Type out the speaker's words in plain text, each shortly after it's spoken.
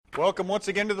Welcome once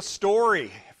again to The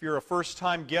Story. If you're a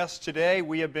first-time guest today,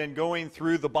 we have been going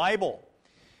through the Bible.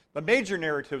 The major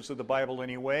narratives of the Bible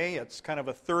anyway. It's kind of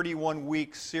a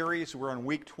 31-week series. We're on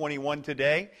week 21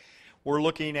 today. We're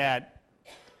looking at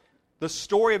the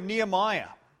story of Nehemiah,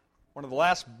 one of the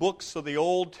last books of the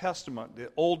Old Testament. The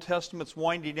Old Testament's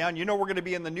winding down. You know we're going to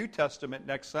be in the New Testament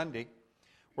next Sunday.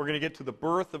 We're going to get to the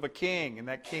birth of a king, and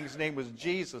that king's name was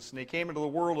Jesus, and he came into the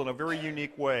world in a very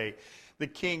unique way. The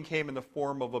king came in the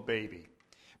form of a baby.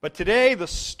 But today, the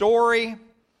story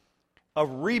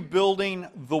of rebuilding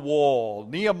the wall.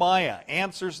 Nehemiah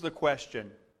answers the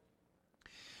question,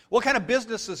 what kind of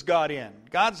business is God in?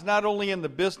 God's not only in the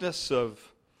business of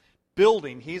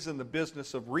building, He's in the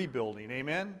business of rebuilding.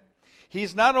 Amen?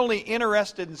 He's not only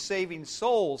interested in saving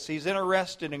souls, He's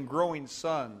interested in growing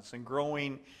sons and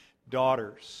growing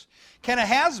daughters. Can a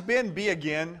has-been be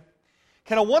again?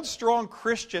 Can a once strong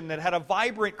Christian that had a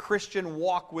vibrant Christian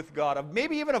walk with God,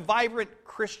 maybe even a vibrant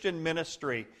Christian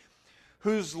ministry,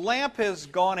 whose lamp has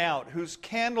gone out, whose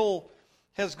candle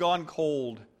has gone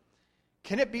cold,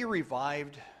 can it be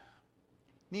revived?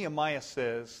 Nehemiah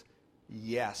says,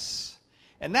 yes.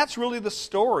 And that's really the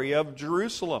story of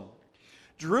Jerusalem.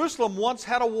 Jerusalem once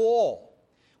had a wall.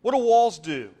 What do walls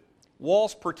do?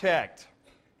 Walls protect.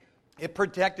 It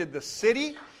protected the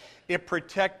city. It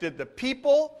protected the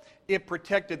people. It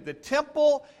protected the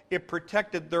temple. It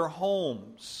protected their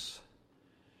homes.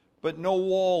 But no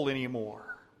wall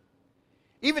anymore.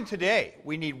 Even today,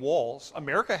 we need walls.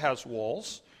 America has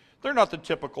walls. They're not the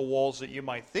typical walls that you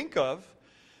might think of.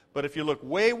 But if you look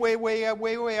way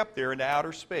up there into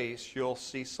outer space, you'll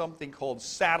see something called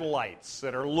satellites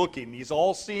that are looking, these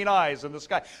all-seeing eyes in the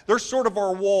sky. They're sort of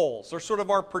our walls. They're sort of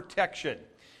our protection.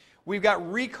 We've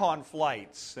got recon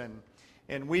flights,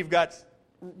 and we've got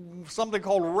something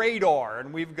called radar,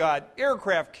 and we've got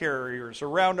aircraft carriers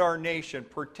around our nation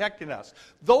protecting us.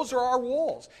 Those are our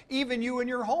walls. Even you in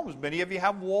your homes, many of you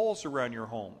have walls around your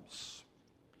homes.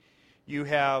 You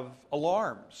have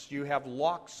alarms. You have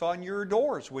locks on your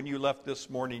doors. When you left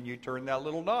this morning, you turned that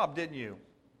little knob, didn't you?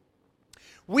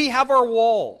 We have our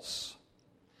walls.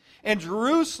 And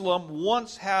Jerusalem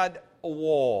once had a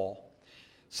wall.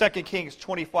 2 Kings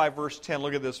 25, verse 10,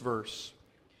 look at this verse.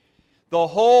 The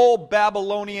whole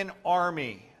Babylonian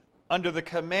army, under the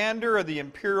commander of the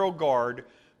imperial guard,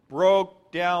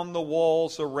 broke down the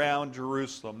walls around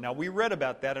Jerusalem. Now, we read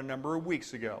about that a number of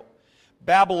weeks ago.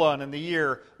 Babylon in the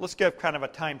year, let's give kind of a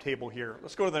timetable here.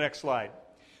 Let's go to the next slide.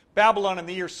 Babylon in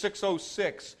the year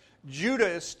 606, Judah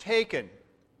is taken.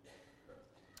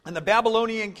 And the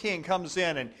Babylonian king comes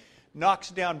in and knocks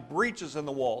down breaches in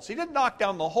the walls. He didn't knock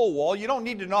down the whole wall. You don't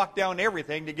need to knock down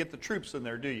everything to get the troops in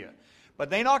there, do you? But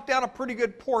they knocked down a pretty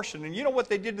good portion. And you know what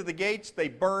they did to the gates? They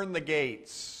burned the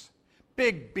gates.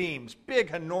 Big beams, big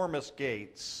enormous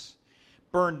gates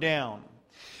burned down.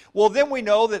 Well, then we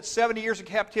know that 70 years of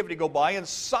captivity go by, and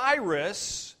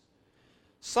Cyrus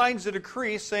signs a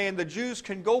decree saying the Jews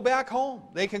can go back home.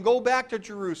 They can go back to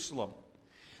Jerusalem.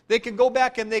 They can go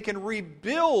back and they can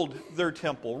rebuild their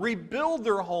temple, rebuild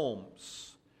their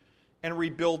homes, and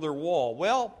rebuild their wall.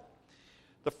 Well,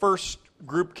 the first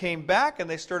group came back and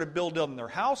they started building their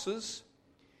houses,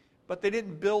 but they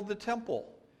didn't build the temple.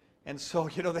 And so,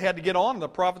 they had to get on them. The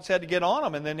prophets had to get on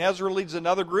them. And then Ezra leads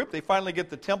another group. They finally get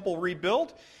the temple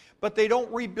rebuilt, but they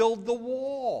don't rebuild the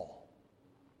wall.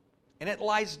 And it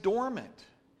lies dormant.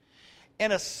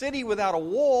 And a city without a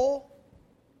wall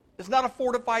is not a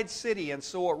fortified city. And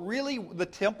so the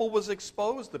temple was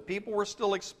exposed. The people were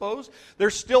still exposed.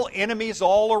 There's still enemies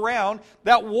all around.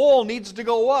 That wall needs to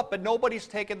go up, but nobody's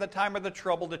taken the time or the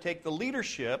trouble to take the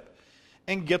leadership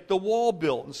and get the wall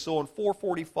built. And so in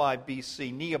 445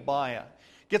 BC, Nehemiah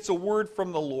gets a word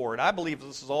from the Lord. I believe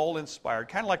this is all inspired,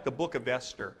 kind of like the book of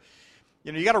Esther.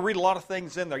 You got to read a lot of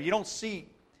things in there. You don't see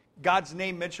God's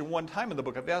name mentioned one time in the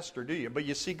book of Esther, do you? But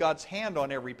you see God's hand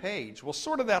on every page. Well,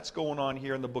 sort of that's going on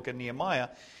here in the book of Nehemiah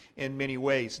in many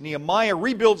ways. Nehemiah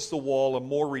rebuilds the wall and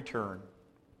more return.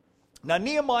 Now,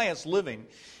 Nehemiah is living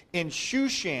in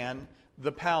Shushan,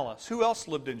 the palace. Who else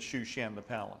lived in Shushan, the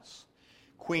palace?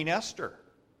 Queen Esther,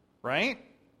 right?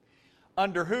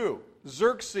 Under who?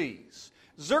 Xerxes.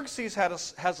 Xerxes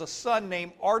has a son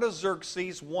named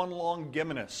Artaxerxes I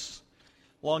Longimanus.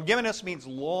 Longimanus means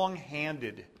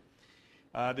long-handed.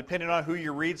 Depending on who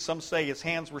you read, some say his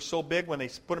hands were so big when they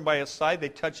put him by his side, they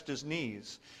touched his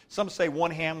knees. Some say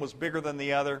one hand was bigger than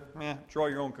the other. Draw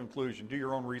your own conclusion. Do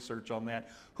your own research on that.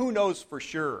 Who knows for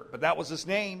sure? But that was his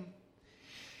name.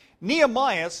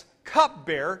 Nehemiah's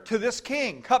cupbearer to this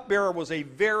king. Cupbearer was a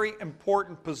very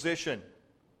important position.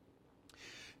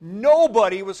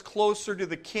 Nobody was closer to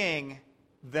the king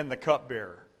than the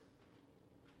cupbearer.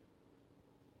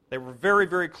 They were very,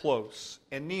 very close.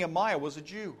 And Nehemiah was a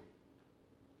Jew.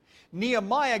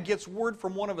 Nehemiah gets word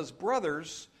from one of his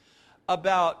brothers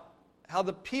about how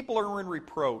the people are in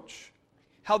reproach,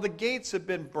 how the gates have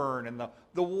been burned and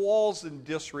the walls in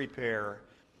disrepair,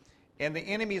 and the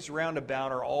enemies round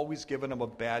about are always giving them a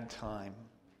bad time.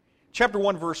 Chapter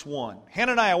 1, verse 1.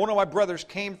 Hananiah, one of my brothers,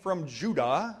 came from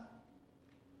Judah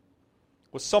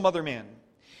with some other men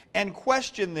and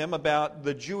questioned them about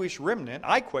the Jewish remnant.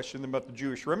 I questioned them about the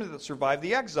Jewish remnant that survived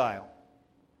the exile,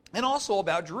 and also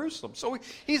about Jerusalem. So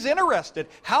he's interested.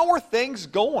 How are things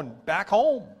going back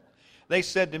home? They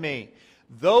said to me,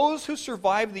 those who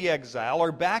survived the exile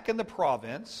are back in the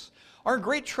province, are in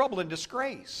great trouble and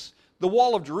disgrace. The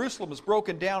wall of Jerusalem is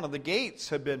broken down and the gates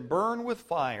have been burned with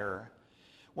fire.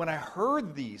 When I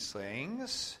heard these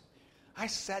things, I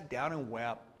sat down and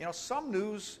wept. You know, some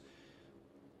news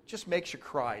just makes you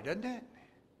cry, doesn't it?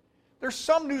 There's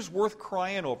some news worth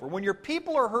crying over. When your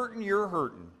people are hurting, you're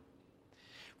hurting.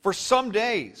 For some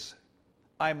days,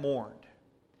 I mourned.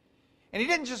 And he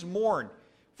didn't just mourn.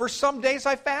 For some days,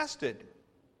 I fasted.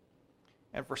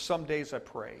 And for some days, I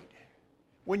prayed.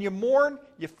 When you mourn,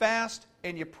 you fast,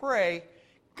 and you pray,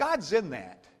 God's in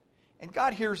that. And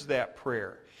God hears that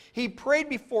prayer. He prayed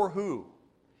before who?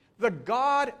 The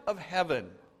God of heaven.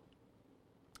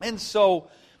 And so,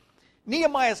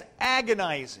 Nehemiah's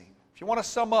agonizing. If you want to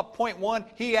sum up point 1,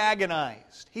 he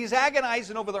agonized. He's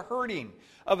agonizing over the hurting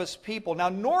of his people. Now,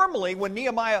 normally, when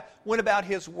Nehemiah went about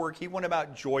his work, he went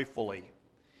about joyfully.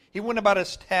 He went about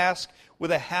his task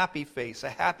with a happy face, a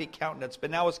happy countenance,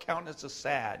 but now his countenance is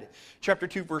sad. Chapter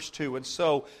 2, verse 2, and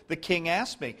so the king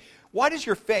asked me, why does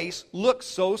your face look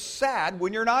so sad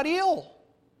when you're not ill?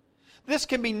 This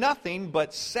can be nothing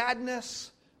but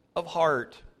sadness of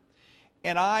heart.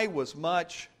 And I was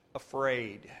much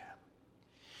afraid.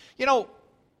 You know,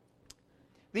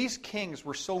 these kings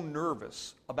were so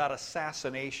nervous about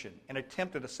assassination. An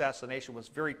attempted assassination was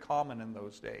very common in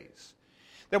those days.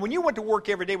 That when you went to work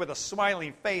every day with a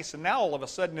smiling face and now all of a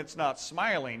sudden it's not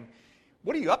smiling,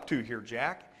 what are you up to here,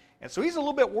 Jack? And so he's a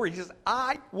little bit worried. He says,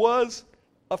 I was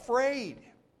afraid.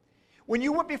 When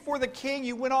you went before the king,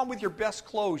 you went on with your best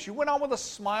clothes. You went on with a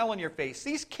smile on your face.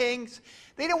 These kings,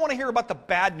 they didn't want to hear about the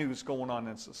bad news going on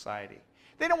in society.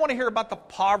 They didn't want to hear about the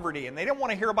poverty, and they didn't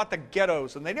want to hear about the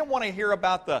ghettos, and they didn't want to hear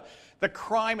about the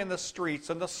crime in the streets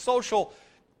and the social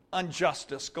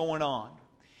injustice going on.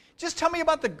 Just tell me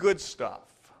about the good stuff.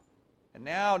 And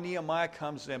now Nehemiah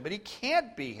comes in, but he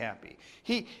can't be happy.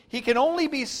 He can only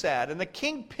be sad, and the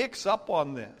king picks up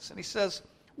on this, and he says,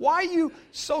 why are you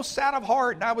so sad of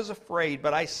heart? And I was afraid,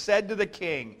 but I said to the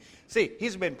king, see,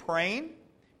 he's been praying,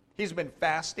 he's been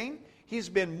fasting, he's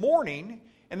been mourning,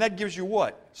 and that gives you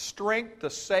what? Strength to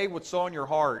say what's on your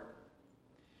heart.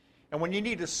 And when you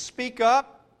need to speak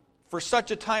up for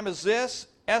such a time as this,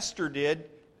 Esther did,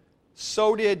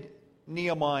 so did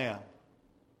Nehemiah.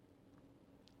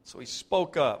 So he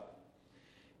spoke up.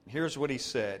 Here's what he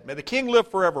said. May the king live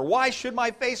forever. Why should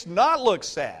my face not look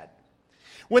sad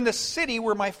when the city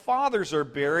where my fathers are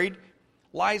buried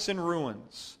lies in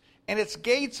ruins, and its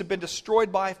gates have been destroyed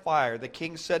by fire? The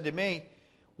king said to me,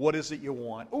 what is it you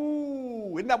want?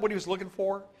 Ooh, isn't that what he was looking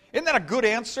for? Isn't that a good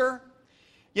answer?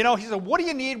 You know, he said, what do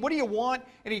you need? What do you want?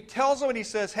 And he tells him and he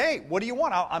says, hey, what do you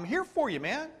want? I'm here for you,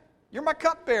 man. You're my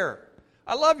cupbearer.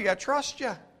 I love you. I trust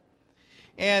you.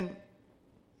 And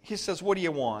he says, what do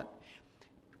you want?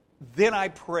 Then I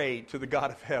prayed to the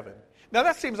God of heaven. Now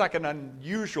that seems like an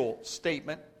unusual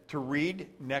statement to read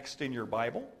next in your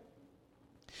Bible.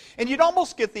 And you'd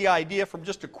almost get the idea from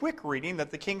just a quick reading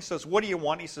that the king says, what do you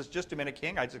want? He says, just a minute,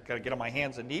 king. I just got to get on my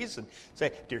hands and knees and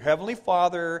say, dear Heavenly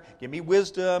Father, give me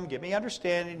wisdom, give me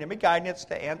understanding, give me guidance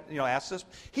to ask this.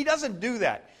 He doesn't do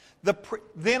that.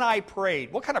 Then I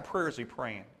prayed. What kind of prayer is he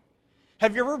praying?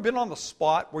 Have you ever been on the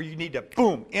spot where you need to,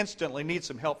 boom, instantly need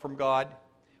some help from God?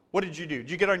 What did you do? Did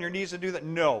you get on your knees and do that?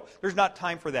 No, there's not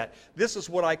time for that. This is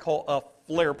what I call a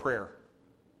flare prayer.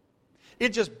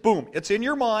 It just, boom, it's in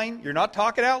your mind. You're not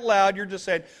talking out loud. You're just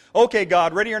saying, okay,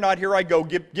 God, ready or not, here I go.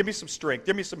 Give me some strength.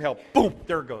 Give me some help. Boom,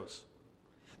 there it goes.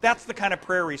 That's the kind of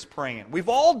prayer he's praying. We've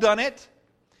all done it.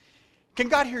 Can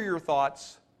God hear your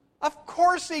thoughts? Of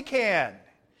course he can.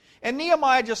 And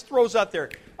Nehemiah just throws out there,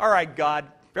 all right, God,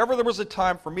 if ever there was a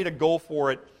time for me to go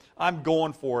for it, I'm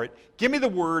going for it. Give me the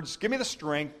words, give me the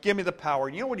strength, give me the power.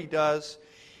 And you know what he does?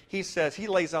 He says, he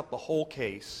lays out the whole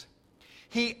case.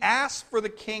 He asks for the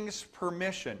king's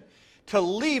permission to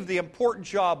leave the important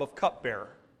job of cupbearer.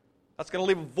 That's going to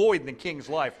leave a void in the king's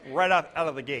life right out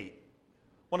of the gate.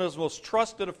 One of his most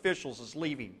trusted officials is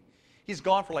leaving. He's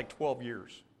gone for like 12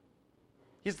 years.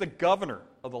 He's the governor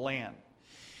of the land.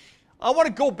 I want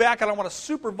to go back and I want to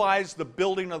supervise the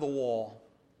building of the wall.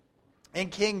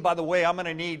 And king, by the way, I'm going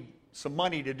to need some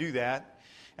money to do that.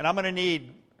 And I'm going to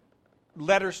need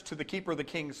letters to the keeper of the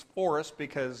king's forest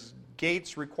because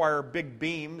gates require big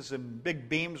beams and big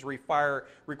beams require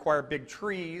big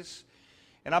trees.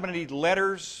 And I'm going to need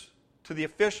letters to the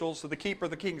officials of the keeper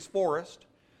of the king's forest.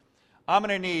 I'm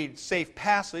going to need safe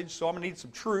passage, so I'm going to need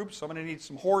some troops. I'm going to need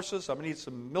some horses. I'm going to need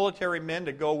some military men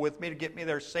to go with me to get me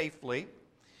there safely.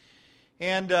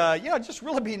 And, it'd just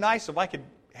really be nice if I could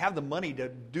have the money to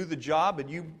do the job and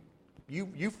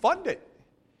you fund it.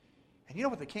 And you know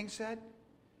what the king said?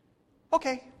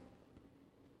 Okay.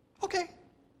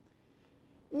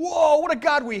 Whoa, what a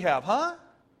God we have, huh?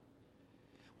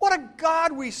 What a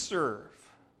God we serve.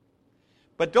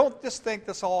 But don't just think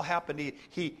this all happened.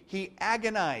 He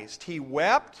agonized. He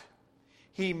wept.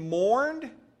 He mourned.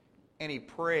 And he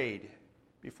prayed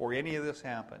before any of this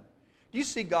happened. Do you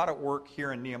see God at work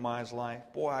here in Nehemiah's life?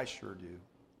 Boy, I sure do.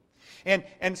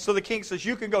 And so the king says,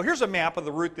 you can go. Here's a map of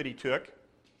the route that he took.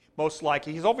 Most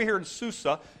likely. He's over here in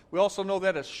Susa. We also know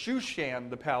that as Shushan,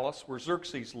 the palace where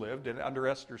Xerxes lived under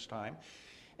Esther's time.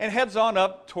 And heads on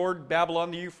up toward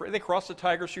Babylon, the Euphrates. They cross the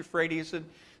Tigris, Euphrates, and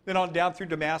then on down through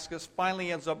Damascus,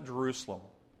 finally ends up Jerusalem.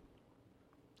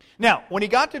 Now, when he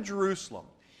got to Jerusalem,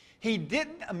 he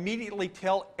didn't immediately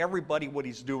tell everybody what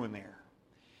he's doing there.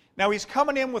 Now, he's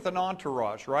coming in with an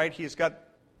entourage, right? He's got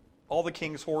all the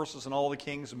king's horses and all the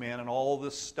king's men and all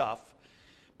this stuff.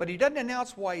 But he doesn't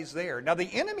announce why he's there. Now, the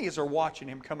enemies are watching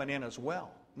him coming in as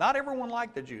well. Not everyone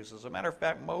liked the Jews. As a matter of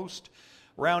fact, most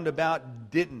roundabout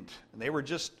didn't. And they were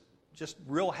just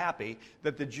real happy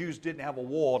that the Jews didn't have a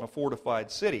wall in a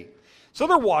fortified city. So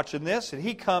they're watching this, and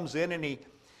he comes in, and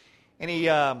he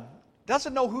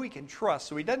doesn't know who he can trust,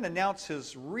 so he doesn't announce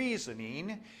his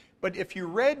reasoning. But if you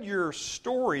read your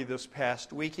story this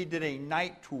past week, he did a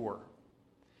night tour,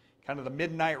 kind of the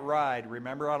midnight ride.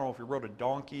 Remember, I don't know if he rode a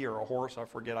donkey or a horse, I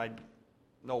forget. I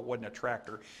know it wasn't a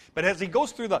tractor. But as he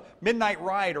goes through the midnight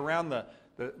ride around the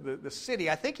city,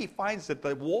 I think he finds that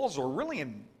the walls are really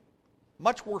in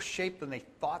much worse shape than they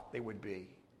thought they would be.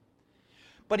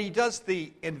 But he does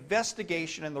the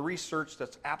investigation and the research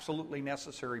that's absolutely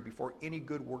necessary before any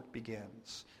good work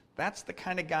begins. That's the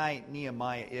kind of guy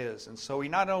Nehemiah is. And so he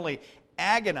not only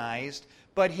agonized,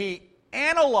 but he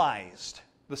analyzed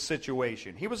the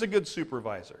situation. He was a good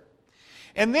supervisor.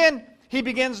 And then he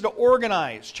begins to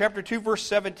organize. Chapter 2, verse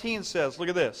 17 says, look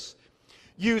at this.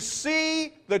 You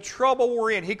see the trouble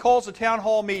we're in. He calls a town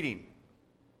hall meeting.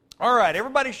 All right,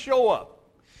 everybody show up.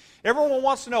 Everyone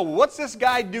wants to know, what's this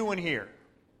guy doing here?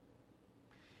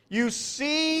 You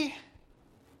see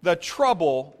the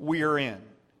trouble we are in.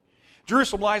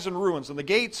 Jerusalem lies in ruins, and the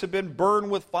gates have been burned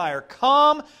with fire.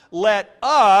 Come, let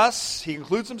us, he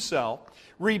includes himself,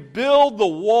 rebuild the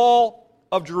wall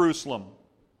of Jerusalem,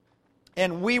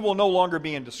 and we will no longer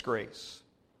be in disgrace.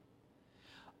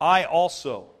 I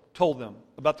also told them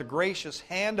about the gracious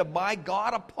hand of my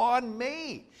God upon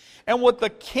me, and what the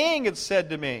king had said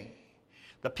to me.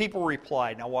 The people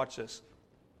replied. Now watch this.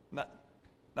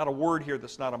 Not a word here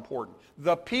that's not important.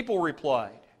 The people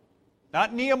replied.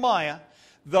 Not Nehemiah.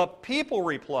 The people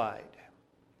replied.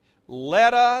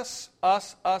 Let us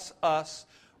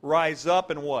rise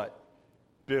up and what?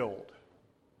 Build.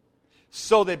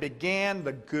 So they began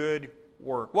the good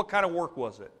work. What kind of work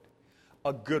was it?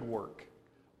 A good work.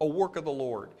 A work of the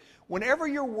Lord. Whenever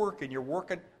you're working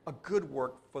a good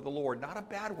work for the Lord. Not a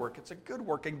bad work. It's a good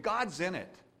work. And God's in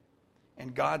it.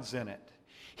 And God's in it.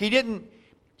 He didn't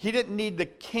need the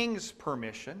king's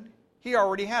permission. He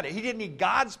already had it. He didn't need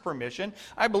God's permission.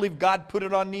 I believe God put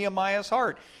it on Nehemiah's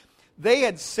heart. They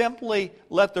had simply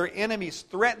let their enemies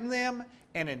threaten them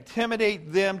and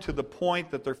intimidate them to the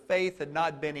point that their faith had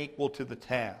not been equal to the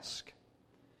task.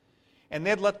 And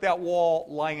they'd let that wall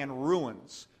lie in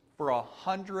ruins for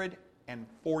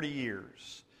 140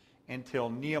 years until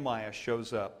Nehemiah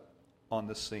shows up on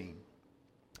the scene.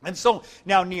 And so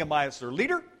now Nehemiah's their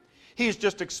leader. He's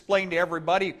just explained to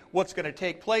everybody what's going to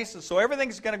take place, and so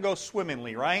everything's going to go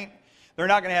swimmingly, right? They're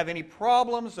not going to have any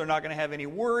problems, they're not going to have any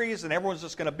worries, and everyone's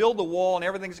just going to build the wall, and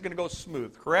everything's going to go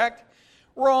smooth, correct?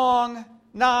 Wrong.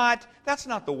 Not. That's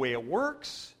not the way it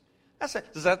works.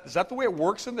 Is that the way it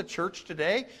works in the church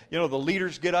today? You know, the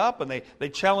leaders get up, and they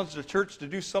challenge the church to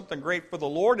do something great for the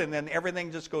Lord, and then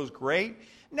everything just goes great?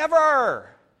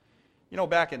 Never! You know,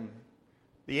 back in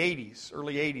the 80s,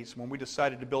 early 80s, when we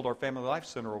decided to build our Family Life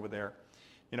Center over there.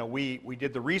 You know, we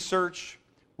did the research,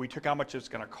 we took how much it's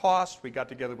going to cost, we got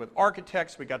together with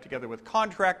architects, we got together with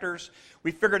contractors,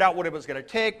 we figured out what it was going to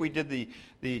take, we did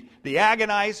the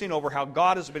agonizing over how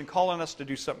God has been calling us to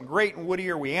do something great in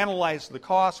Whittier, we analyzed the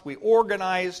costs, we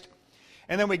organized,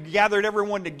 And then we gathered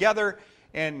everyone together,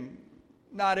 and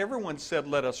not everyone said,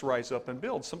 let us rise up and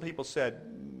build. Some people said,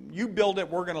 you build it,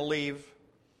 we're going to leave.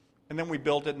 And then we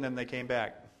built it, and then they came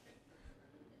back.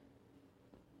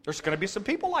 There's going to be some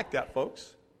people like that,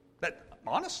 folks. That,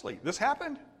 honestly, this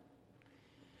happened.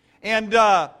 And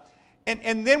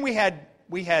then we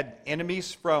had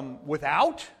enemies from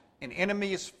without and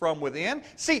enemies from within.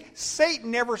 See, Satan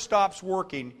never stops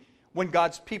working when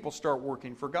God's people start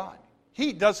working for God.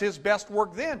 He does his best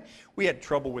work then. We had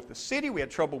trouble with the city. We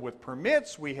had trouble with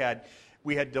permits. We had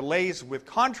delays with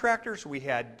contractors. We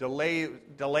had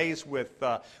delays with,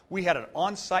 we had an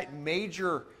on-site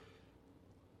major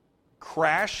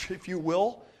crash, if you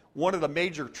will. One of the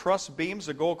major truss beams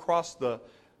that go across the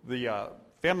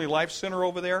Family Life Center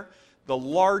over there, the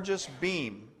largest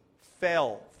beam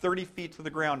fell 30 feet to the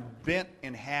ground, bent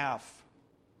in half.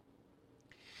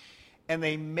 And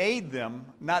they made them,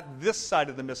 not this side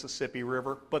of the Mississippi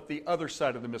River, but the other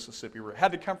side of the Mississippi River.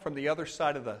 Had to come from the other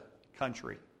side of the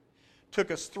country. Took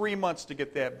us 3 months to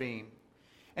get that beam.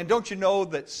 And don't you know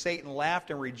that Satan laughed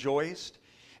and rejoiced?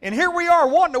 And here we are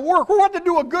wanting to work. We want to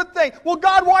do a good thing. Well,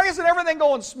 God, why isn't everything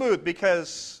going smooth?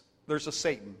 Because there's a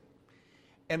Satan.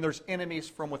 And there's enemies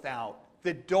from without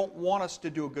that don't want us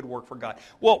to do a good work for God.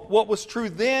 Well, what was true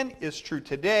then is true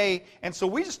today. And so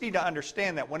we just need to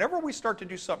understand that whenever we start to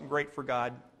do something great for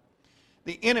God,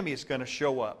 the enemy is going to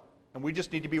show up. And we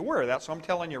just need to be aware of that. So I'm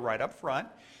telling you right up front,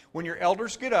 when your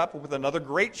elders get up with another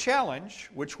great challenge,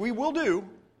 which we will do,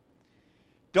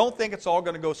 don't think it's all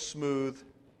going to go smooth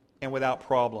and without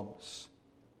problems.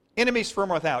 Enemies from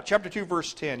without. Chapter 2,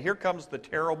 verse 10. Here comes the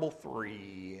terrible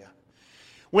three.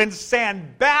 When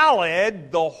Sanballat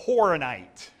the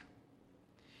Horonite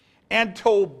and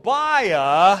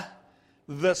Tobiah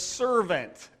the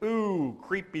servant. Ooh,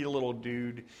 creepy little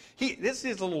dude. This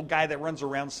is a little guy that runs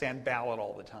around Sanballat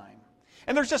all the time.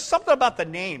 And there's just something about the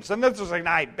names. And there's a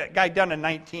guy down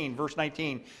in verse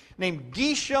 19, named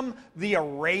Geshem the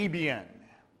Arabian.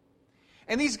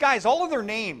 And these guys, all of their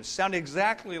names sound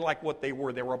exactly like what they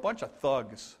were. They were a bunch of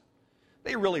thugs.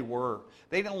 They really were.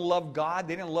 They didn't love God.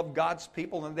 They didn't love God's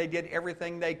people, and they did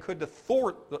everything they could to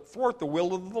thwart the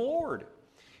will of the Lord.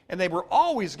 And they were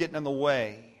always getting in the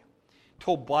way.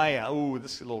 Tobiah, ooh,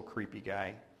 this is a little creepy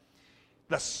guy.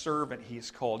 The servant, he's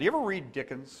called. You ever read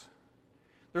Dickens?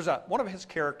 There's one of his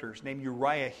characters named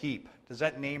Uriah Heep. Does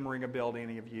that name ring a bell to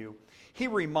any of you? He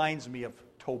reminds me of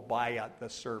Tobiah, the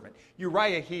servant.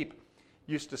 Uriah Heep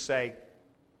used to say,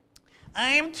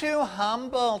 I'm too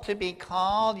humble to be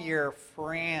called your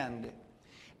friend.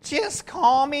 Just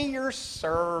call me your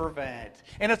servant.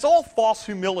 And it's all false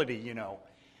humility, you know.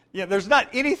 Yeah, there's not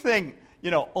anything,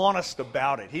 honest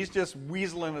about it. He's just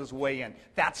weaseling his way in.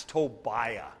 That's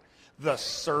Tobiah, the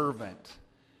servant,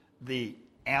 the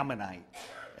Ammonite.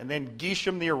 And then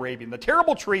Geshem the Arabian. The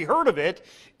terrible tree heard of it.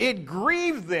 It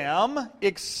grieved them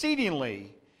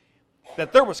exceedingly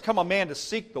that there was come a man to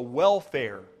seek the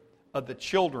welfare of the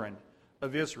children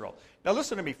of Israel. Now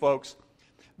listen to me, folks.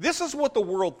 This is what the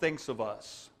world thinks of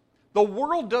us. The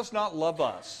world does not love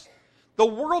us. The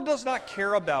world does not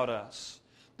care about us.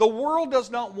 The world does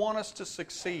not want us to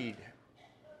succeed.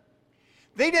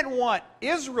 They didn't want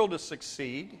Israel to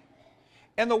succeed,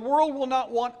 and the world will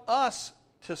not want us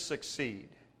to succeed.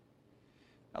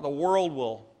 Now the world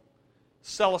will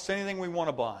sell us anything we want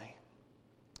to buy.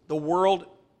 The world,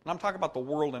 and I'm talking about the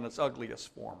world in its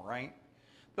ugliest form, right?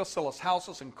 They'll sell us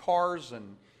houses and cars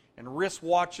and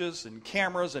wristwatches and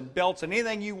cameras and belts and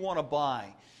anything you want to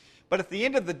buy. But at the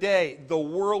end of the day, the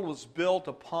world was built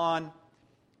upon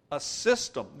a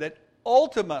system that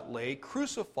ultimately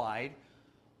crucified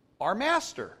our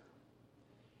master.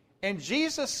 And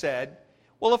Jesus said,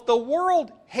 well, if the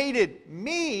world hated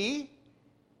me,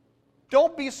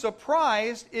 don't be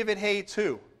surprised if it hates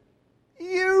who?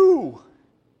 You.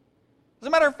 As a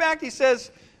matter of fact, he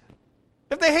says,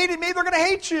 if they hated me, they're going to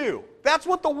hate you. That's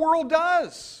what the world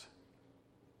does.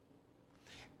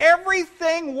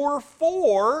 Everything we're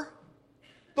for,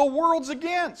 the world's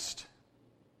against.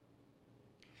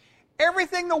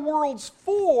 Everything the world's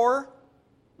for,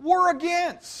 we're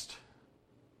against.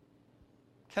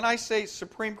 Can I say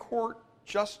Supreme Court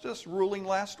justice ruling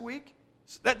last week?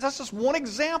 That's just one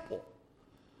example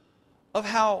of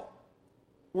how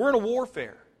we're in a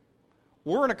warfare.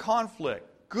 We're in a conflict.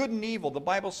 Good and evil. The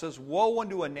Bible says, woe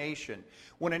unto a nation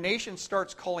when a nation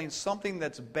starts calling something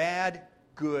that's bad,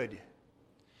 good.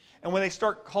 And when they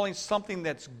start calling something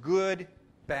that's good,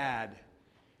 bad.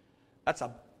 That's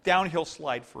a downhill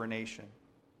slide for a nation.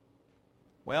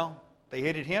 Well, they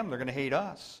hated him, they're going to hate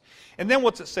us. And then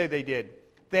what's it say they did?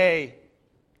 They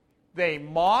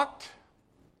mocked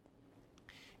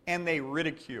and they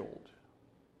ridiculed.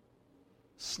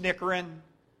 snickering,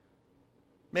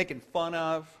 making fun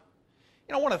of.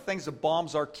 You know, one of the things that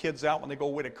bombs our kids out when they go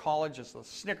away to college is the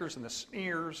snickers and the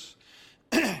sneers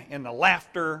and the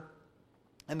laughter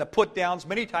and the put-downs,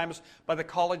 many times by the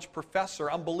college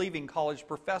professor, unbelieving college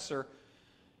professor,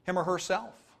 him or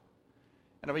herself.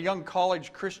 And if a young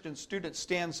college Christian student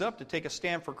stands up to take a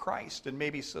stand for Christ and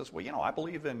maybe says, well, you know, I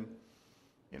believe in,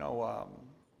 that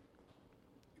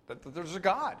there's a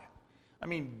God. I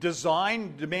mean,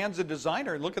 design demands a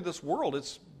designer. Look at this world.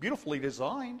 It's beautifully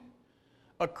designed.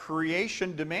 A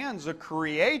creation demands a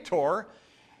creator.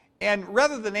 And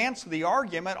rather than answer the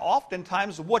argument,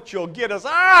 oftentimes what you'll get is,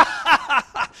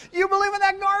 you believe in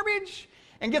that garbage?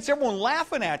 And gets everyone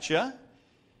laughing at you.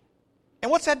 And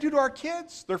what's that do to our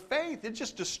kids? Their faith. It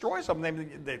just destroys them.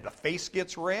 The face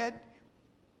gets red.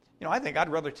 You know, I think I'd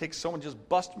rather take someone just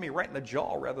bust me right in the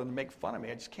jaw rather than make fun of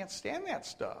me. I just can't stand that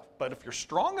stuff. But if you're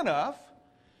strong enough,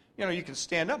 you know, you can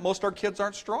stand up. Most of our kids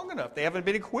aren't strong enough. They haven't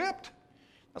been equipped.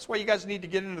 That's why you guys need to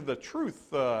get into the truth.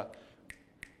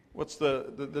 What's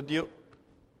the deal?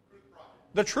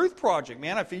 The Truth Project,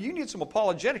 man. If you need some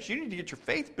apologetics, you need to get your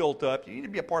faith built up. You need to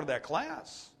be a part of that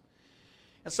class.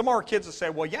 And some of our kids will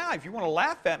say, well, yeah, if you want to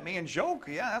laugh at me and joke,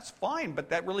 yeah, that's fine, but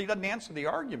that really doesn't answer the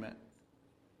argument.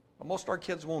 But most of our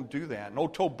kids won't do that. No,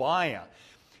 Tobiah.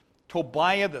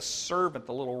 Tobiah the servant,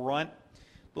 the little runt,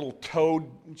 little toad.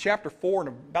 In chapter 4 and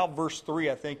about verse 3,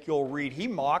 I think you'll read, he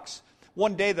mocks.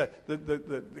 One day the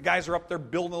guys are up there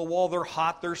building the wall. They're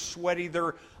hot, they're sweaty,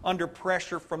 they're under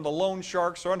pressure from the loan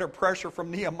sharks. They're under pressure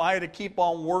from Nehemiah to keep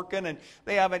on working, and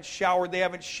they haven't showered, they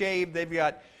haven't shaved, they've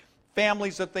got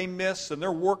families that they miss, and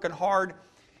they're working hard,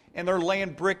 and they're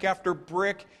laying brick after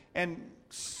brick, and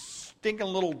stinking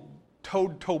little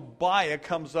toad Tobiah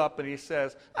comes up and he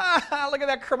says, look at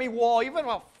that crummy wall. Even if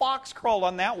a fox crawled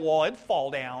on that wall, it'd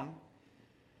fall down.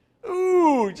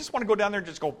 Ooh, you just want to go down there and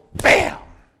just go, bam!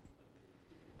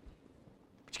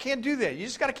 But you can't do that. You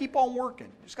just got to keep on working.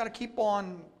 You just got to keep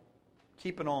on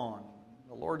keeping on.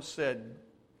 The Lord said,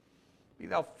 be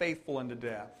thou faithful unto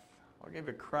death. I'll give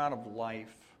you a crown of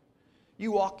life.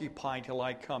 You occupy till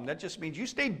I come. That just means you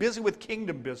stay busy with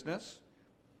kingdom business.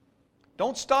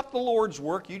 Don't stop the Lord's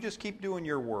work. You just keep doing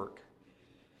your work.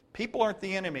 People aren't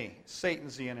the enemy.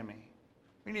 Satan's the enemy.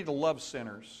 We need to love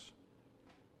sinners.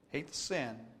 Hate the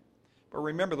sin. But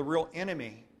remember, the real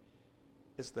enemy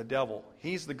is the devil.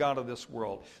 He's the god of this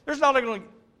world. There's not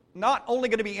only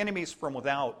going to be enemies from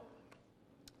without.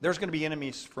 There's going to be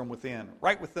enemies from within.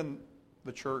 Right within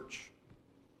the church.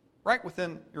 Right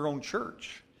within your own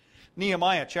church.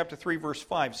 Nehemiah chapter 3 verse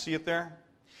 5. See it there?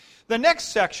 The next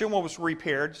section was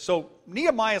repaired. So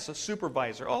Nehemiah is a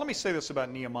supervisor. Oh, let me say this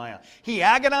about Nehemiah. He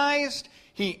agonized,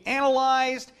 he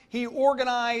analyzed, he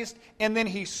organized, and then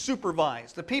he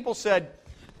supervised. The people said,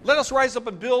 let us rise up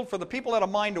and build, for the people had a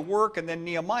mind to work, and then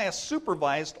Nehemiah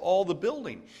supervised all the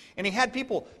building. And he had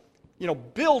people,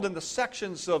 build in the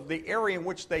sections of the area in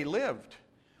which they lived.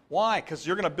 Why? Because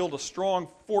you're going to build a strong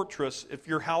fortress if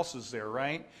your house is there,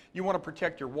 right? You want to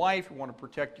protect your wife, you want to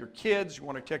protect your kids, you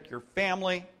want to protect your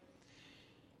family.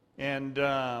 And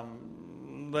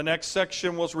the next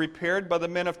section was repaired by the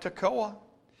men of Tekoa.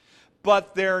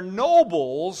 But their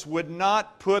nobles would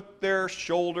not put their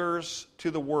shoulders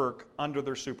to the work under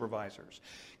their supervisors.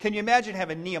 Can you imagine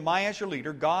having Nehemiah as your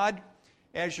leader, God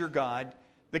as your God,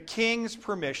 the king's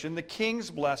permission, the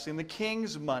king's blessing, the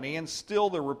king's money, and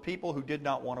still there were people who did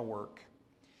not want to work?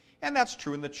 And that's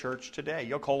true in the church today.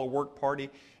 You'll call a work party,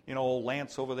 old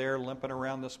Lance over there limping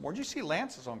around this morning. Did you see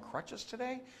Lance is on crutches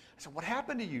today? I said, what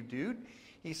happened to you, dude?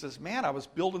 He says, man, I was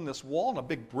building this wall and a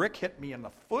big brick hit me in the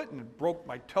foot and it broke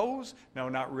my toes. No,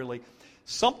 not really.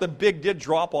 Something big did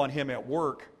drop on him at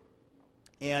work.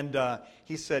 And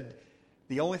he said,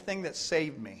 the only thing that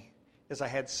saved me is I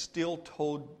had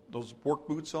steel-toed, those work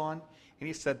boots on. And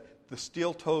he said, the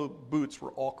steel-toed boots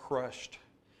were all crushed,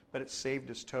 but it saved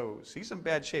his toes. He's in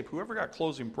bad shape. Whoever got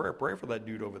closing prayer, pray for that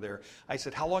dude over there. I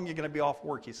said, how long are you going to be off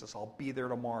work? He says, I'll be there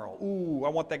tomorrow. Ooh, I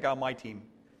want that guy on my team.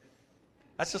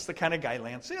 That's just the kind of guy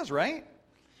Lance is, right?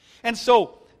 And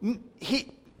so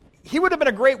he would have been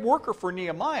a great worker for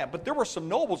Nehemiah, but there were some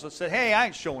nobles that said, hey, I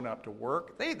ain't showing up to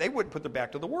work. They wouldn't put their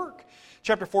back to the work.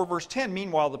 Chapter 4, verse 10,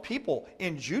 meanwhile, the people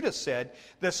in Judah said,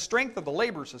 the strength of the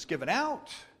laborers is given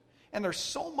out, and there's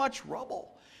so much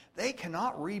rubble, they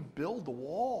cannot rebuild the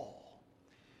wall.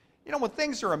 When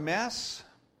things are a mess,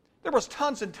 there was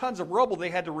tons and tons of rubble they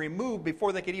had to remove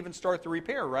before they could even start the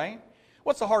repair, right?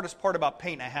 What's the hardest part about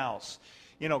painting a house?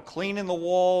 Cleaning the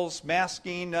walls,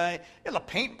 masking. The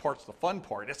paint part's the fun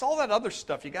part. It's all that other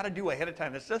stuff you got to do ahead of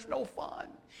time. It's just no fun.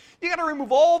 You got to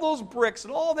remove all those bricks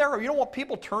and all there. You don't want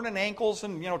people turning ankles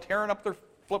and tearing up their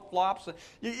flip-flops.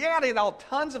 You got to get all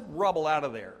tons of rubble out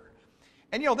of there.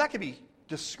 And, that can be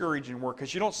discouraging work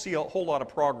because you don't see a whole lot of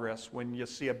progress when you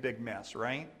see a big mess,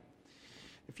 right?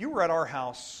 If you were at our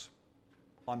house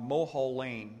on Mulhall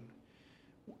Lane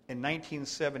in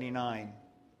 1979,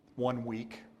 1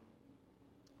 week,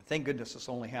 thank goodness this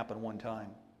only happened one time.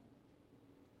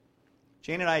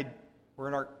 Jane and I were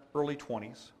in our early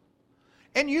 20s.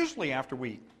 And usually after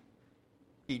we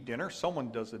eat dinner,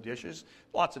 someone does the dishes.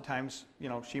 Lots of times,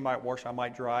 she might wash, I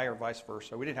might dry, or vice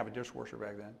versa. We didn't have a dishwasher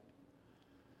back then.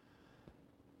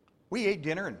 We ate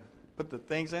dinner and put the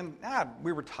things in.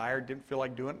 We were tired, didn't feel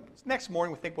like doing it. Next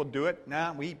morning, we think we'll do it.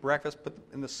 We eat breakfast, put it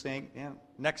in the sink.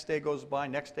 Next day goes by,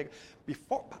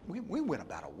 Before we went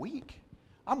about a week.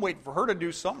 I'm waiting for her to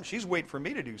do something. She's waiting for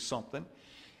me to do something.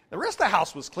 The rest of the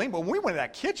house was clean, but when we went to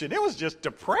that kitchen, it was just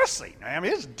depressing.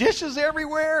 There's dishes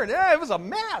everywhere, and it was a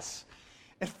mess.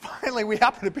 And finally, we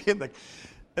happened to be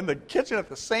in the kitchen at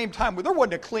the same time. There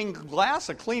wasn't a clean glass,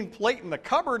 a clean plate in the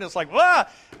cupboard. It's like,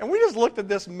 and we just looked at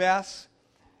this mess,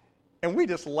 and we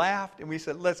just laughed, and we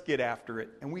said, let's get after it.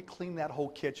 And we cleaned that whole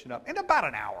kitchen up in about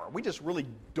an hour. We just really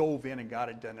dove in and got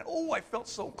it done. And, I felt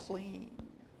so clean.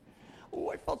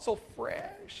 I felt so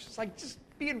fresh. It's like just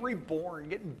being reborn,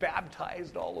 getting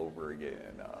baptized all over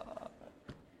again.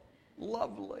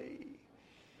 Lovely.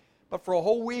 But for a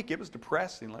whole week, it was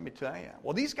depressing, let me tell you.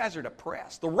 Well, these guys are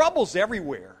depressed. The rubble's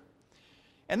everywhere.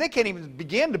 And they can't even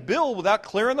begin to build without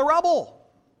clearing the rubble.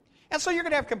 And so you're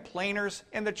going to have complainers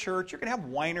in the church. You're going to have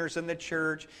whiners in the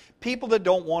church. People that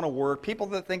don't want to work. People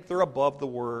that think they're above the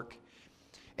work.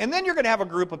 And then you're going to have a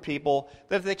group of people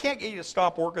that if they can't get you to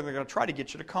stop working, they're going to try to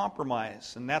get you to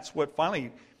compromise. And that's what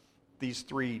finally these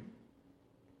three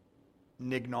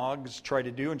nignogs try to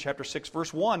do in chapter 6,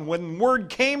 verse 1. When word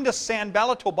came to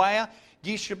Sanballat, Tobiah,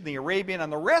 Geshem the Arabian,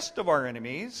 and the rest of our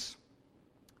enemies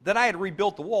that I had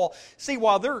rebuilt the wall. See,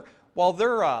 while they're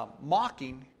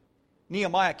mocking,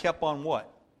 Nehemiah kept on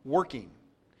what? Working.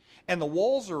 And the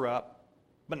walls are up,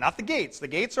 but not the gates. The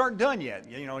gates aren't done yet.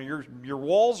 Your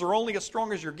walls are only as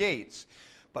strong as your gates.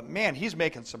 But man, he's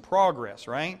making some progress,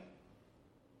 right?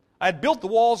 I had built the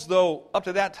walls, though up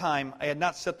to that time I had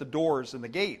not set the doors and the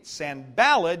gates.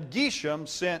 Sanballat, Geshem,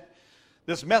 sent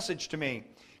this message to me.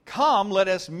 Come, let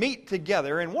us meet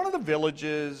together in one of the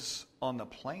villages on the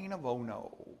plain of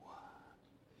Ono.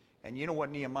 And you know what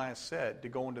Nehemiah said to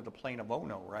go into the plain of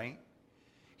Ono, right?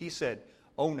 He said,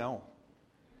 oh no.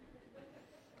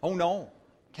 Oh no.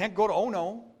 Can't go to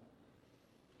Ono.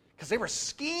 Because they were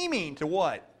scheming to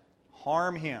what?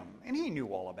 Harm him. And he knew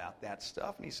all about that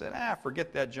stuff. And he said,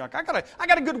 forget that junk. I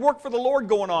got a good work for the Lord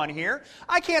going on here.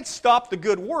 I can't stop the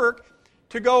good work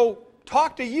to go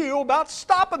talk to you about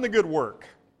stopping the good work.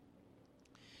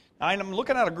 Now, I'm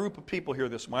looking at a group of people here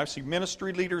this morning. I see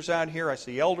ministry leaders out here. I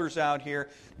see elders out here.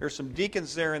 There's some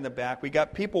deacons there in the back. We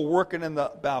got people working in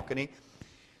the balcony.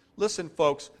 Listen,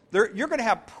 folks, you're going to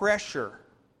have pressure.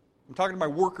 I'm talking to my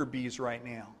worker bees right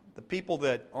now, the people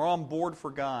that are on board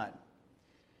for God.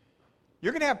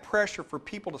 You're going to have pressure for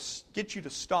people to get you to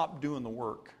stop doing the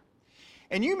work.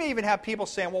 And you may even have people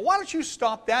saying, well, why don't you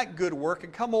stop that good work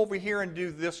and come over here and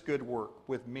do this good work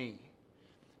with me?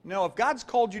 No, if God's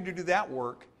called you to do that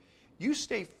work, you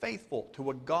stay faithful to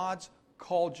what God's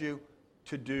called you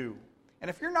to do. And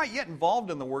if you're not yet involved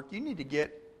in the work, you need to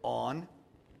get on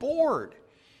board.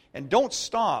 And don't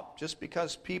stop just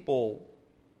because people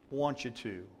want you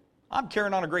to. I'm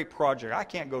carrying on a great project. I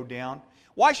can't go down.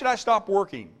 Why should I stop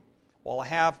working? Well, I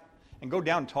have, and go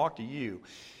down and talk to you.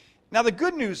 Now, the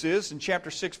good news is, in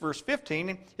chapter 6, verse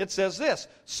 15, it says this.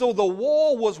 So the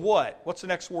wall was what? What's the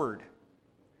next word?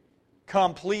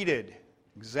 Completed.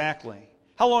 Exactly.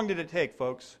 How long did it take,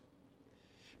 folks?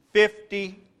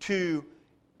 52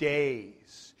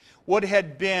 days. What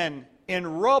had been in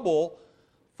rubble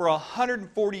for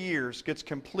 140 years gets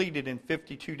completed in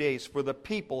 52 days, for the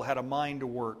people had a mind to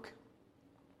work.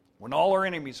 When all our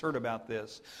enemies heard about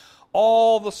this,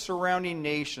 all the surrounding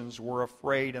nations were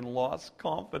afraid and lost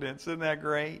confidence. Isn't that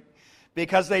great?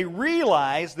 Because they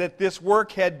realized that this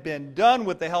work had been done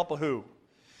with the help of who?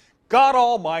 God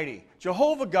Almighty,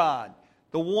 Jehovah God,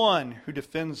 the one who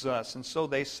defends us. And so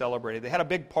they celebrated. They had a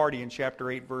big party in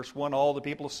chapter 8, verse 1. All the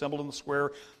people assembled in the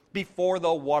square before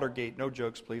the water gate. No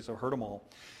jokes, please. I've heard them all.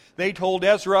 They told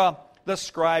Ezra the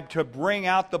scribe to bring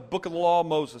out the book of the law of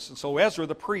Moses. And so Ezra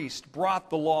the priest brought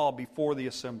the law before the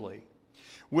assembly,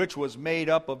 which was made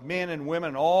up of men and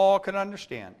women, all could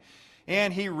understand.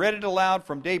 And he read it aloud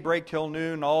from daybreak till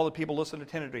noon, and all the people listened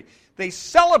attentively. They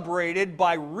celebrated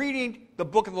by reading the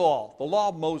book of the law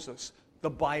of Moses, the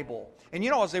Bible. And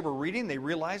as they were reading, they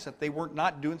realized that they were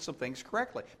not doing some things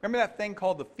correctly. Remember that thing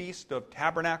called the Feast of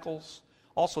Tabernacles?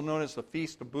 also known as the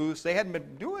Feast of Booths. They hadn't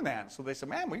been doing that, so they said,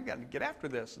 man, we've got to get after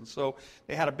this. And so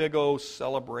they had a big old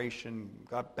celebration,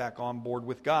 got back on board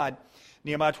with God.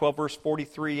 Nehemiah 12, verse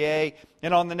 43a,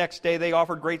 and on the next day they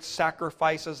offered great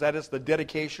sacrifices, that is the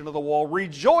dedication of the wall,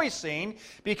 rejoicing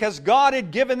because God had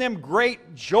given them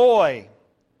great joy.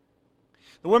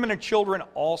 The women and children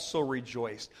also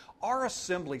rejoiced. Our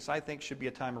assemblies, I think, should be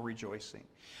a time of rejoicing.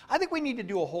 I think we need to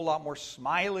do a whole lot more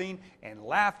smiling and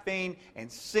laughing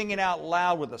and singing out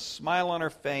loud with a smile on our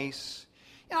face.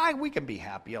 You know, we can be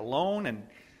happy alone and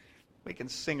we can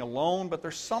sing alone, but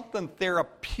there's something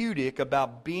therapeutic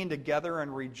about being together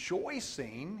and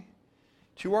rejoicing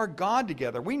to our God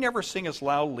together. We never sing as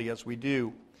loudly as we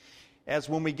do as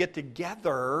when we get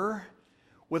together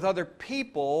with other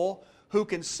people who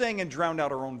can sing and drown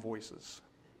out our own voices.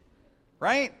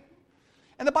 Right?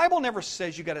 And the Bible never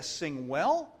says you got to sing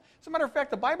well. As a matter of fact,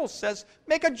 the Bible says,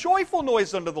 make a joyful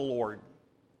noise unto the Lord.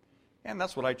 And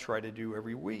that's what I try to do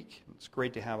every week. It's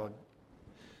great to have a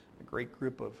great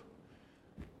group of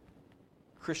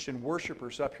Christian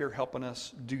worshipers up here helping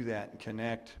us do that and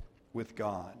connect with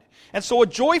God. And so a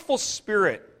joyful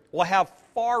spirit will have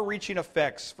far-reaching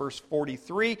effects. Verse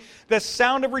 43, the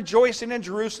sound of rejoicing in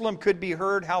Jerusalem could be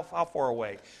heard how far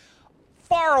away?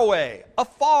 Far away,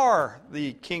 afar,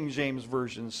 the King James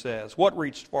Version says. What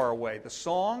reached far away? The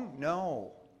song?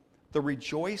 No. The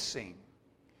rejoicing.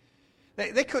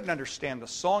 They couldn't understand the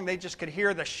song. They just could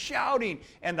hear the shouting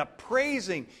and the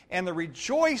praising and the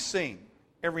rejoicing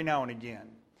every now and again.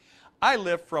 I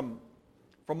live from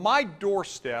my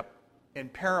doorstep in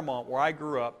Paramount, where I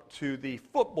grew up, to the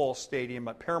football stadium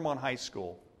at Paramount High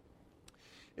School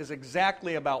is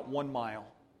exactly about 1 mile.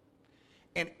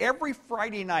 And every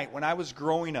Friday night when I was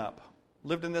growing up,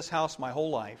 lived in this house my whole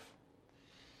life,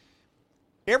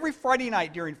 every Friday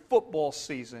night during football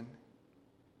season,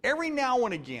 every now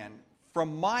and again,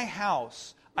 from my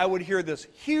house, I would hear this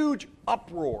huge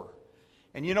uproar.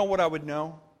 And you know what I would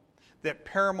know? That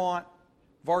Paramount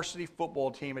varsity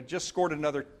football team had just scored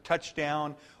another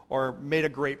touchdown or made a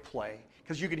great play.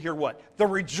 Because you could hear what? The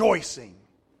rejoicing.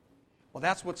 Well,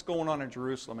 that's what's going on in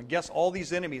Jerusalem. And guess all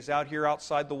these enemies out here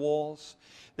outside the walls,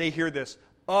 they hear this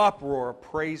uproar,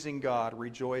 praising God,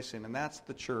 rejoicing. And that's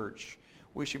the church.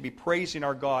 We should be praising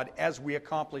our God as we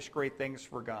accomplish great things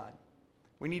for God.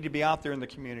 We need to be out there in the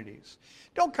communities.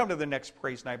 Don't come to the next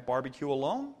Praise Night barbecue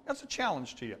alone. That's a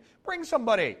challenge to you. Bring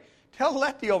somebody. Tell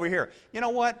Letty over here, you know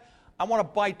what? I want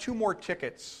to buy 2 more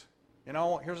tickets. You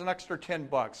know, here's an extra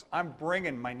 $10. I'm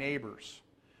bringing my neighbors.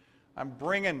 I'm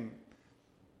bringing,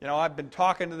 you know, I've been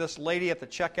talking to this lady at the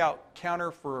checkout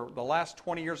counter for the last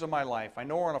 20 years of my life. I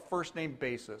know her on a first-name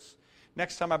basis.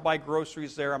 Next time I buy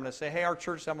groceries there, I'm going to say, hey, our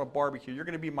church is having a barbecue. You're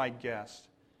going to be my guest.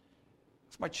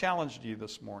 That's my challenge to you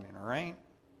this morning, all right?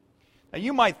 Now,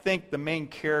 you might think the main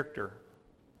character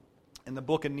in the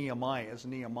book of Nehemiah is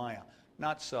Nehemiah.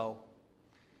 Not so.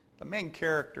 The main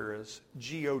character is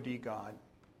G-O-D, God.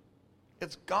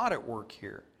 It's God at work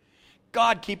here.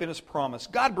 God keeping His promise.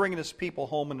 God bringing His people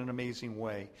home in an amazing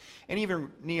way. And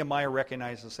even Nehemiah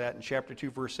recognizes that in chapter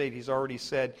 2, verse 8. He's already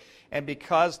said, and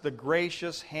because the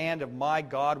gracious hand of my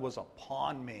God was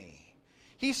upon me.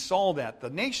 He saw that. The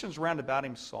nations round about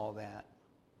him saw that.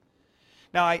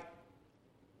 Now,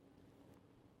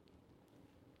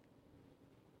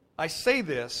 I say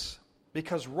this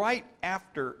because right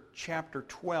after chapter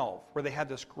 12, where they had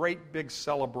this great big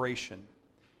celebration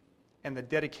and the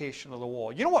dedication of the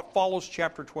wall, you know what follows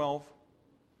chapter 12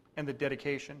 and the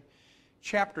dedication?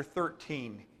 Chapter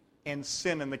 13, and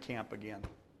sin in the camp again.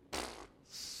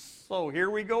 So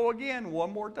here we go again,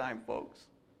 one more time, folks.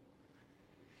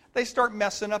 They start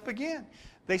messing up again.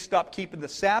 They stop keeping the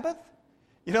Sabbath.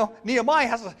 You know, Nehemiah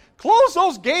has to close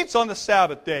those gates on the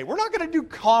Sabbath day. We're not going to do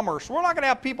commerce. We're not going to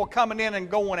have people coming in and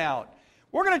going out.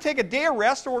 We're going to take a day of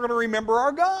rest and we're going to remember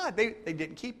our God. They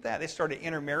didn't keep that. They started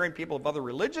intermarrying people of other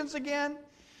religions again.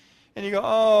 And you go,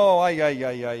 oh,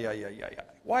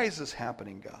 why is this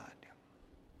happening, God?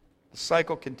 The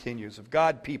cycle continues of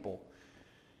God people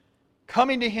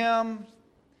coming to Him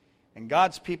and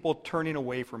God's people turning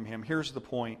away from Him. Here's the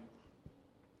point.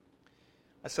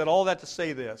 I said all that to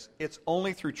say this. It's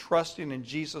only through trusting in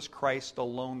Jesus Christ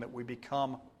alone that we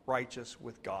become righteous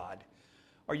with God.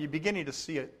 Are you beginning to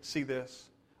see this?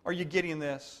 Are you getting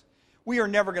this? We are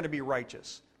never going to be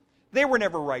righteous. They were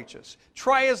never righteous.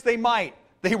 Try as they might,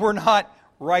 they were not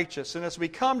righteous. And as we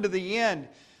come to the end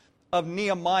of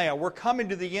Nehemiah, we're coming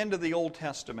to the end of the Old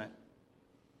Testament.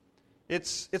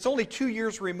 It's only 2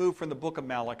 years removed from the book of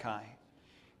Malachi.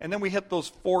 And then we hit those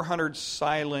 400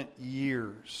 silent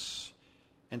years.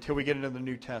 until we get into the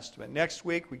New Testament. Next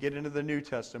week, we get into the New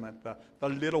Testament, the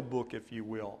little book, if you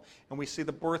will, and we see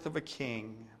the birth of a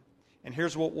king. And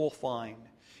here's what we'll find.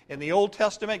 In the Old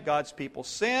Testament, God's people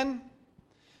sin,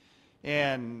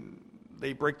 and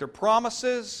they break their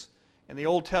promises. In the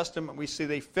Old Testament, we see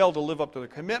they fail to live up to their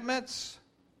commitments.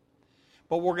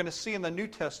 But we're going to see in the New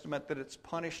Testament that it's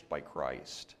punished by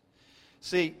Christ.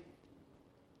 See,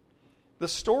 the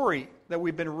story that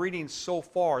we've been reading so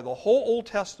far, the whole Old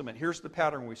Testament, here's the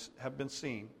pattern we have been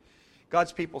seeing.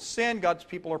 God's people sin, God's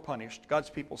people are punished. God's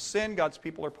people sin, God's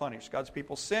people are punished. God's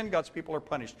people sin, God's people are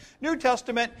punished. New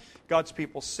Testament, God's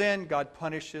people sin, God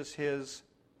punishes His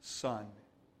Son.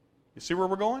 You see where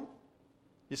we're going?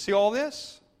 You see all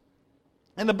this?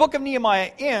 And the book of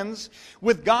Nehemiah ends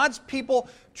with God's people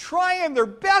trying their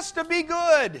best to be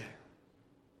good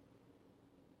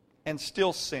and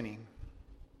still sinning.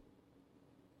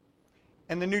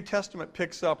 And the New Testament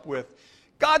picks up with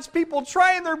God's people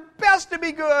trying their best to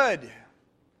be good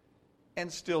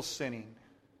and still sinning.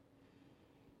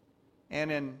 And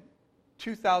in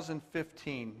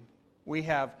 2015, we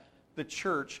have the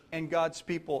church and God's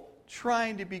people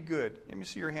trying to be good. Let me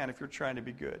see your hand if you're trying to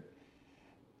be good.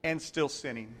 And still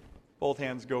sinning. Both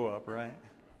hands go up, right?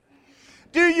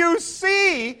 Do you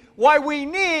see why we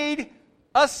need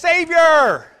a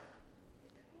Savior?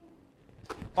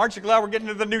 Aren't you glad we're getting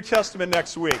to the New Testament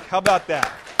next week? How about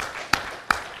that?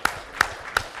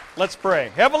 Let's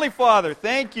pray. Heavenly Father,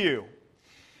 thank you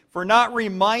for not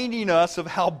reminding us of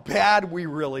how bad we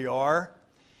really are,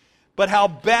 but how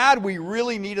bad we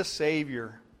really need a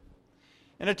Savior.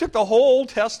 And it took the whole Old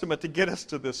Testament to get us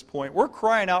to this point. We're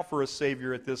crying out for a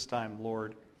Savior at this time,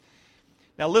 Lord.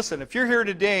 Now listen, if you're here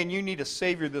today and you need a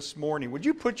Savior this morning, would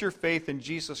you put your faith in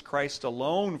Jesus Christ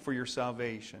alone for your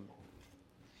salvation?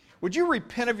 Would you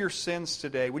repent of your sins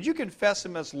today? Would you confess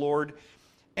Him as Lord?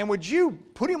 And would you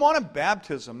put Him on in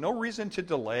baptism? No reason to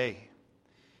delay.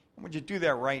 And would you do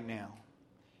that right now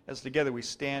as together we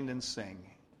stand and sing?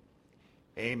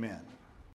 Amen.